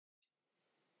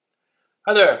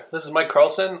Hi there, this is Mike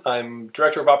Carlson. I'm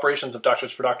Director of Operations of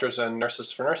Doctors for Doctors and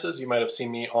Nurses for Nurses. You might have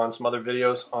seen me on some other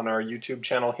videos on our YouTube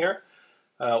channel here.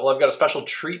 Well, I've got a special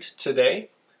treat today.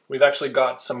 We've actually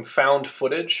got some found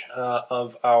footage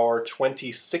of our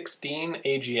 2016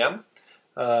 AGM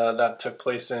that took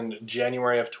place in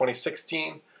January of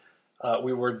 2016.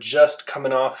 We were just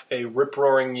coming off a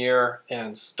rip-roaring year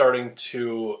and starting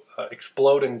to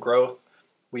explode in growth.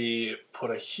 We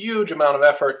put a huge amount of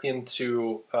effort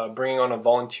into bringing on a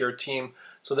volunteer team.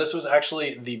 So this was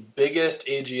actually the biggest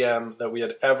AGM that we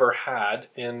had ever had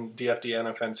in DFD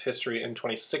NFN's history in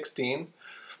 2016.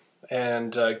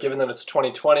 And given that it's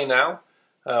 2020 now,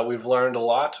 we've learned a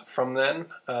lot from then.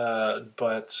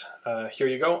 But here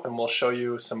you go, and we'll show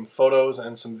you some photos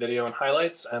and some video and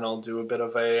highlights, and I'll do a bit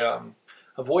of a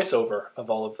voiceover of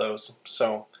all of those.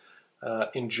 So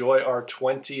enjoy our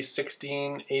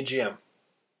 2016 AGM.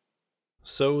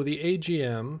 So the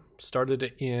AGM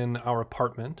started in our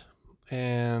apartment,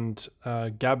 and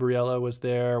Gabriella was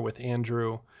there with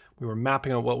Andrew. We were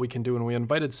mapping out what we can do, and we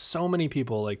invited so many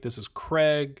people. Like, this is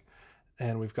Craig,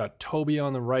 and we've got Toby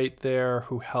on the right there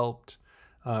who helped,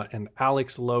 and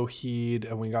Alex Lougheed,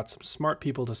 and we got some smart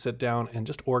people to sit down and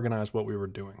just organize what we were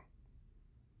doing.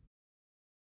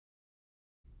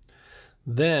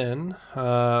 Then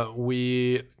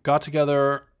we got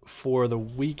together for the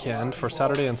weekend, for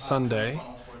Saturday and Sunday,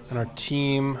 and our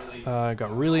team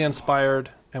got really inspired,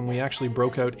 and we actually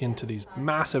broke out into these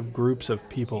massive groups of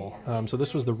people. So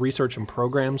this was the research and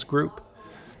programs group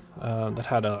that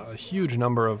had a huge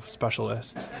number of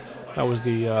specialists. That was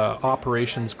the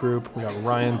operations group. We got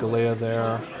Ryan Galea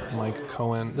there, Mike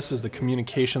Cohen. This is the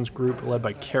communications group led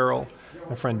by Carol.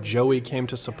 My friend Joey came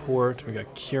to support. We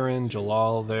got Kieran,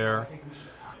 Jalal there.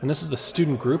 And this is the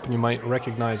student group, and you might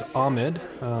recognize Ahmed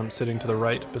sitting to the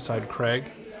right beside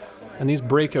Craig. And these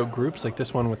breakout groups, like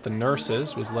this one with the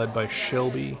nurses, was led by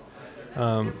Shelby.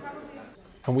 And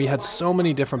we had so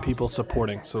many different people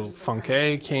supporting. So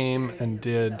Funke came and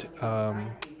did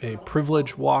a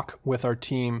privilege walk with our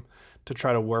team to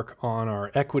try to work on our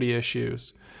equity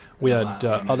issues. We had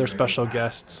other special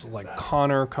guests like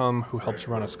Connor come, who helps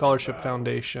run a scholarship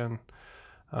foundation.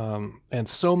 And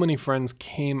so many friends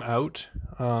came out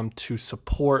to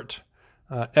support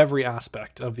every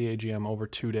aspect of the AGM over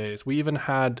 2 days. We even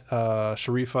had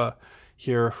Sharifa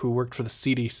here who worked for the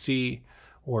CDC,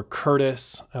 or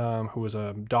Curtis, who was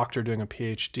a doctor doing a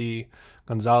PhD,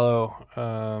 Gonzalo,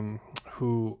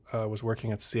 who was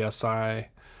working at CSI,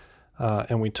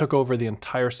 and we took over the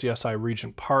entire CSI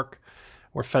Regent Park.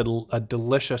 We're fed a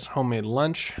delicious homemade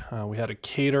lunch. We had it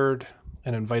catered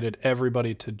and invited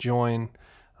everybody to join.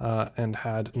 And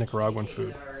had Nicaraguan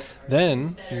food.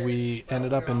 Then we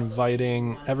ended up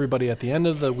inviting everybody at the end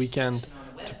of the weekend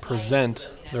to present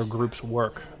their group's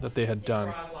work that they had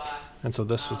done. And so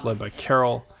this was led by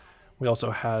Carol. We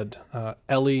also had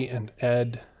Ellie and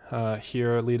Ed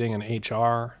here leading in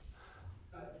HR.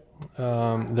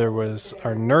 There was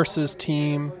our nurses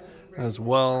team as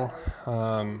well.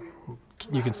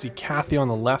 You can see Kathy on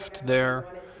the left there,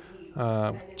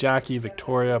 Jackie,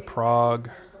 Victoria,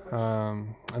 Prague.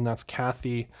 And that's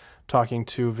Kathy talking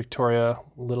to Victoria.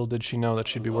 Little did she know that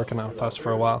she'd be working out with us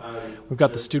for a while. We've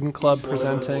got the student club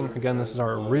presenting. Again, this is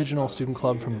our original student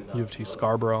club from U of T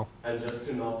Scarborough.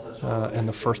 And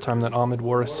the first time that Ahmed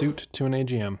wore a suit to an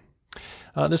AGM.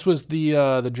 This was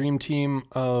the dream team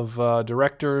of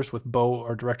directors, with Bo,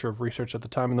 our director of research at the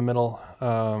time, in the middle.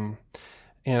 And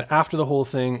after the whole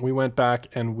thing, we went back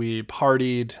and we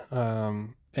partied,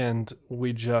 and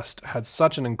we just had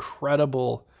such an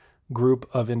incredible group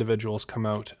of individuals come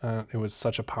out. It was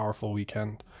such a powerful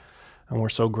weekend, and we're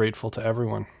so grateful to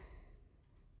everyone.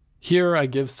 Here I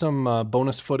give some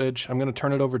bonus footage. I'm going to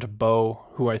turn it over to Bo,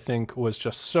 who I think was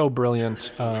just so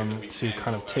brilliant to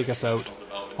kind of take us out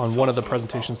on one of the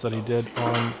presentations that he did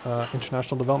on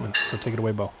international development. So take it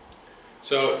away, Bo.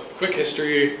 So, quick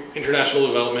history, international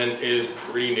development is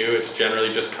pretty new. It's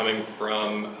generally just coming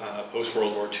from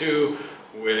post-World War II,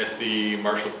 with the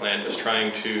Marshall Plan just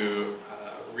trying to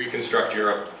reconstruct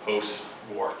Europe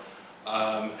post-war.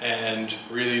 And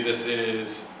really this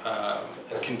has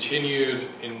continued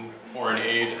in foreign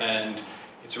aid, and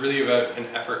it's really about an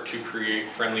effort to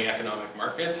create friendly economic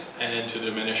markets and to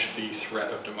diminish the threat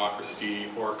of democracy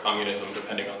or communism,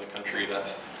 depending on the country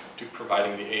that's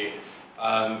providing the aid.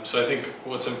 So I think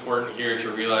what's important here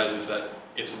to realize is that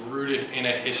it's rooted in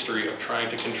a history of trying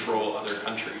to control other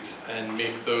countries and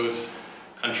make those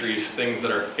countries things that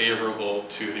are favorable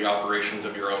to the operations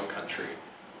of your own country.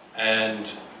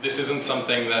 And this isn't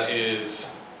something that is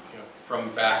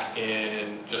from back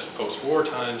in just post-war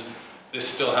times. This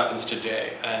still happens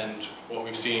today. And what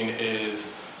we've seen is,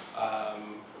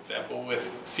 for example, example, with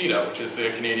CEDA, which is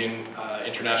the Canadian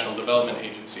International Development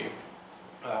Agency.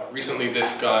 Recently,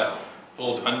 this got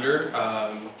pulled under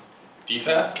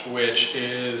DFAT, which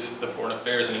is the Foreign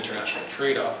Affairs and International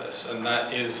Trade Office, and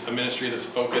that is a ministry that's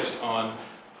focused on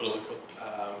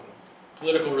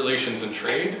political relations and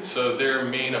trade. So their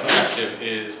main objective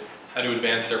is how to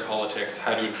advance their politics,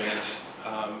 how to advance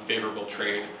favorable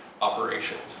trade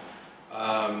operations.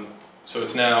 So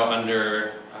it's now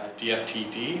under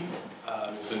DFTD,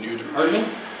 is the new department.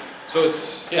 So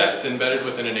it's embedded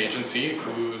within an agency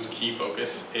whose key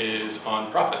focus is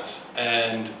on profits.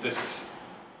 And this,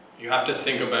 you have to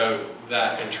think about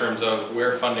that in terms of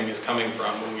where funding is coming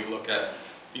from when we look at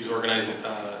these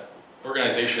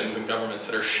organizations and governments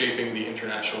that are shaping the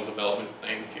international development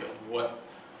playing field. What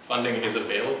funding is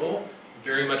available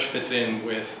very much fits in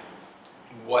with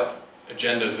what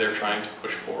agendas they're trying to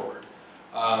push forward.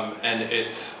 And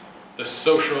it's the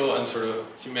social and sort of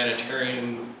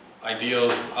humanitarian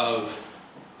ideals of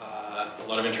a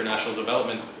lot of international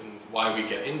development and why we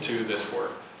get into this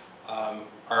work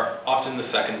are often the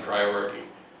second priority.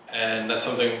 And that's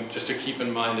something just to keep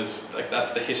in mind, is like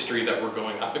that's the history that we're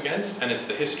going up against, and it's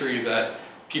the history that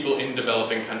people in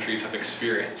developing countries have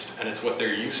experienced, and it's what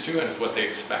they're used to and it's what they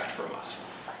expect from us.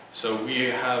 So we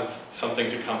have something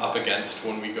to come up against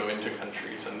when we go into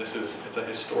countries, and it's a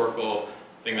historical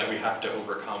thing that we have to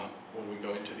overcome when we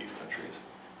go into these countries.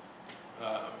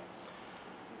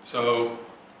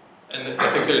 And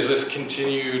I think there's this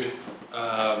continued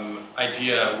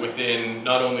idea within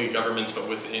not only governments but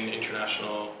within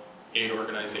international aid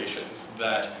organizations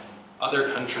that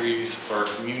other countries or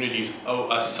communities owe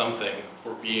us something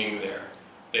for being there.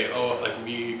 They owe, like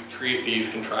we create these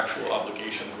contractual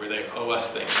obligations where they owe us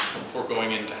things for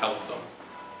going in to help them.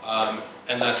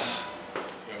 And that's,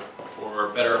 you know, for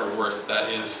better or worse, that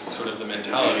is sort of the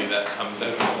mentality that comes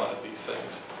out of a lot of these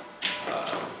things.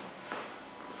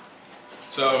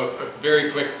 So a very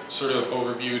quick sort of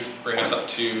overview to bring us up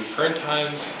to current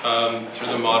times. Sort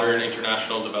of the modern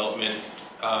international development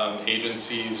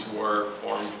agencies were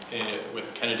formed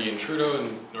with Kennedy and Trudeau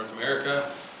in North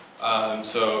America.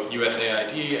 So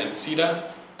USAID and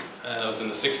CEDA, that was in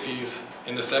the 60s.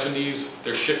 In the 70s,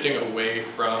 they're shifting away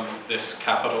from this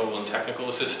capital and technical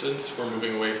assistance. We're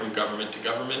moving away from government to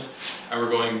government, and we're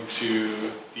going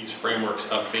to these frameworks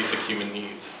of basic human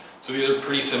needs. So these are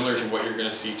pretty similar to what you're going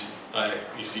to see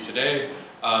you see today.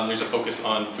 There's a focus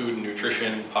on food and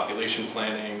nutrition, population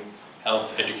planning,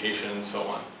 health, education, and so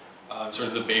on. Sort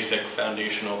of the basic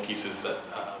foundational pieces that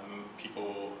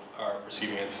people are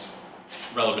perceiving as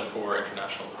relevant for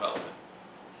international development.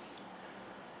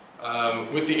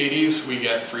 With the 80s, we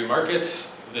get free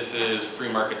markets. This is free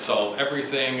markets solve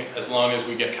everything. As long as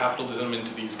we get capitalism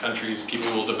into these countries, people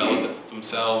will develop it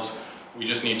themselves. We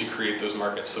just need to create those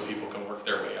markets so people can work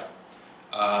their way up.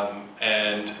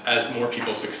 And as more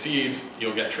people succeed,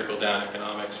 you'll get trickle-down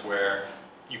economics where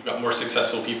you've got more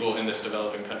successful people in this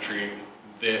developing country.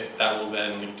 That will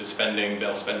then lead to spending.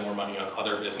 They'll spend more money on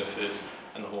other businesses,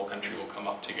 and the whole country will come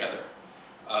up together.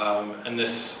 And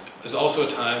this is also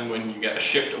a time when you get a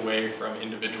shift away from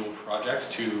individual projects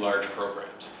to large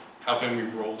programs. How can we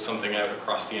roll something out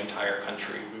across the entire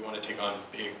country? We want to take on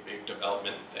big, big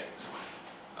development things.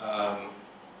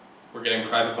 We're getting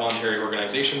private voluntary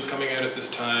organizations coming out at this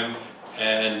time,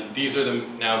 and these are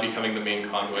now becoming the main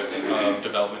conduits of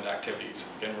development activities.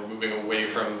 Again, we're moving away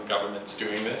from governments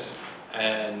doing this,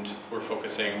 and we're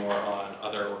focusing more on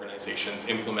other organizations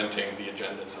implementing the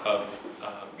agendas of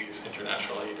these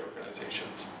international aid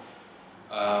organizations.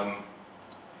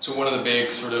 So one of the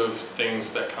big sort of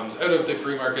things that comes out of the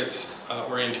free markets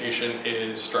orientation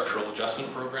is structural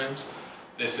adjustment programs.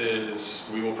 This is,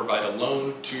 we will provide a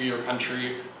loan to your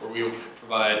country, or we will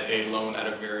provide a loan at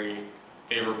a very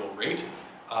favorable rate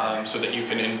so that you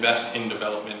can invest in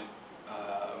development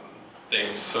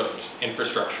things, so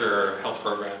infrastructure, health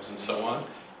programs, and so on.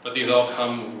 But these all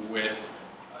come with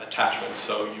attachments,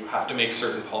 so you have to make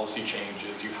certain policy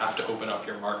changes. You have to open up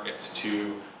your markets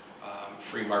to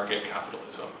free market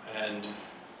capitalism. And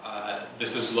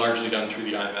this is largely done through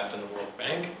the IMF and the World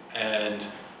Bank. And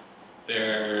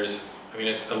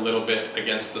it's a little bit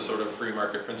against the sort of free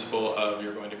market principle of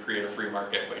you're going to create a free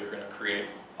market, but you're going to create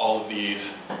all of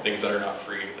these things that are not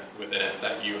free within it,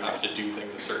 that you have to do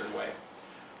things a certain way.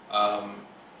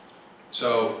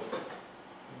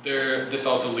 This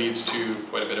also leads to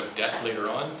quite a bit of debt later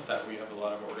on, that we have a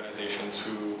lot of organizations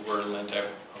who were lent out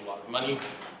a lot of money,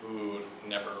 who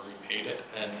never repaid it,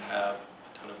 and have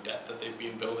a ton of debt that they've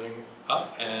been building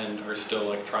up, and are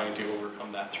still trying to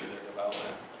overcome that through their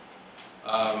development.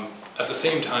 At the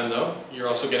same time though, you're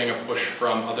also getting a push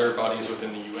from other bodies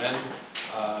within the UN,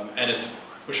 and it's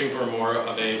pushing for more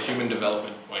of a human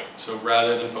development point. So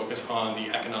rather than focus on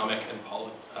the economic and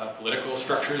political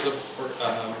structures of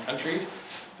countries,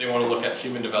 they want to look at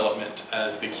human development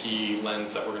as the key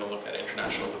lens that we're going to look at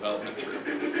international development through.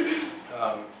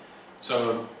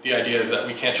 So the idea is that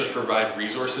we can't just provide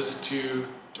resources to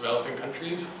developing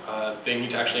countries, they need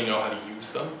to actually know how to use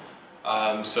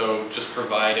them. So just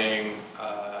providing,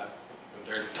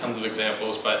 there are tons of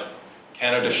examples, but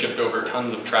Canada shipped over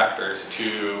tons of tractors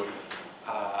to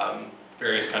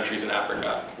various countries in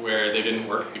Africa where they didn't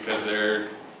work because they're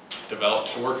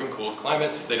developed to work in cold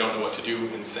climates, they don't know what to do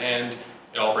in sand,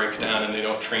 it all breaks down, and they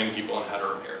don't train people on how to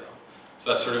repair them. So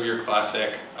that's sort of your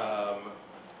classic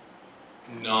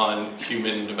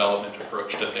non-human development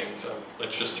approach to things of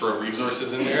let's just throw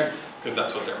resources in there because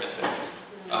that's what they're missing.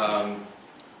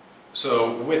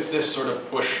 So with this sort of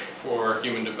push for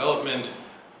human development,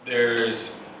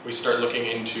 we start looking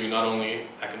into not only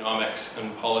economics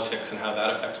and politics and how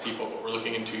that affects people, but we're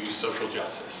looking into social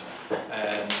justice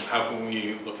and how can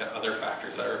we look at other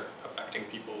factors that are affecting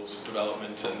people's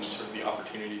development and sort of the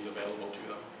opportunities available to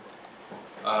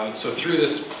them. So through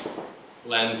this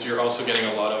lens, you're also getting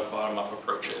a lot of bottom-up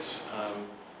approaches.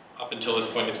 Up until this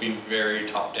point, it's been very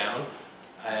top-down,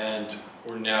 and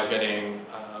we're now getting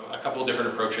a couple of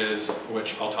different approaches,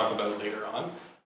 which I'll talk about later on.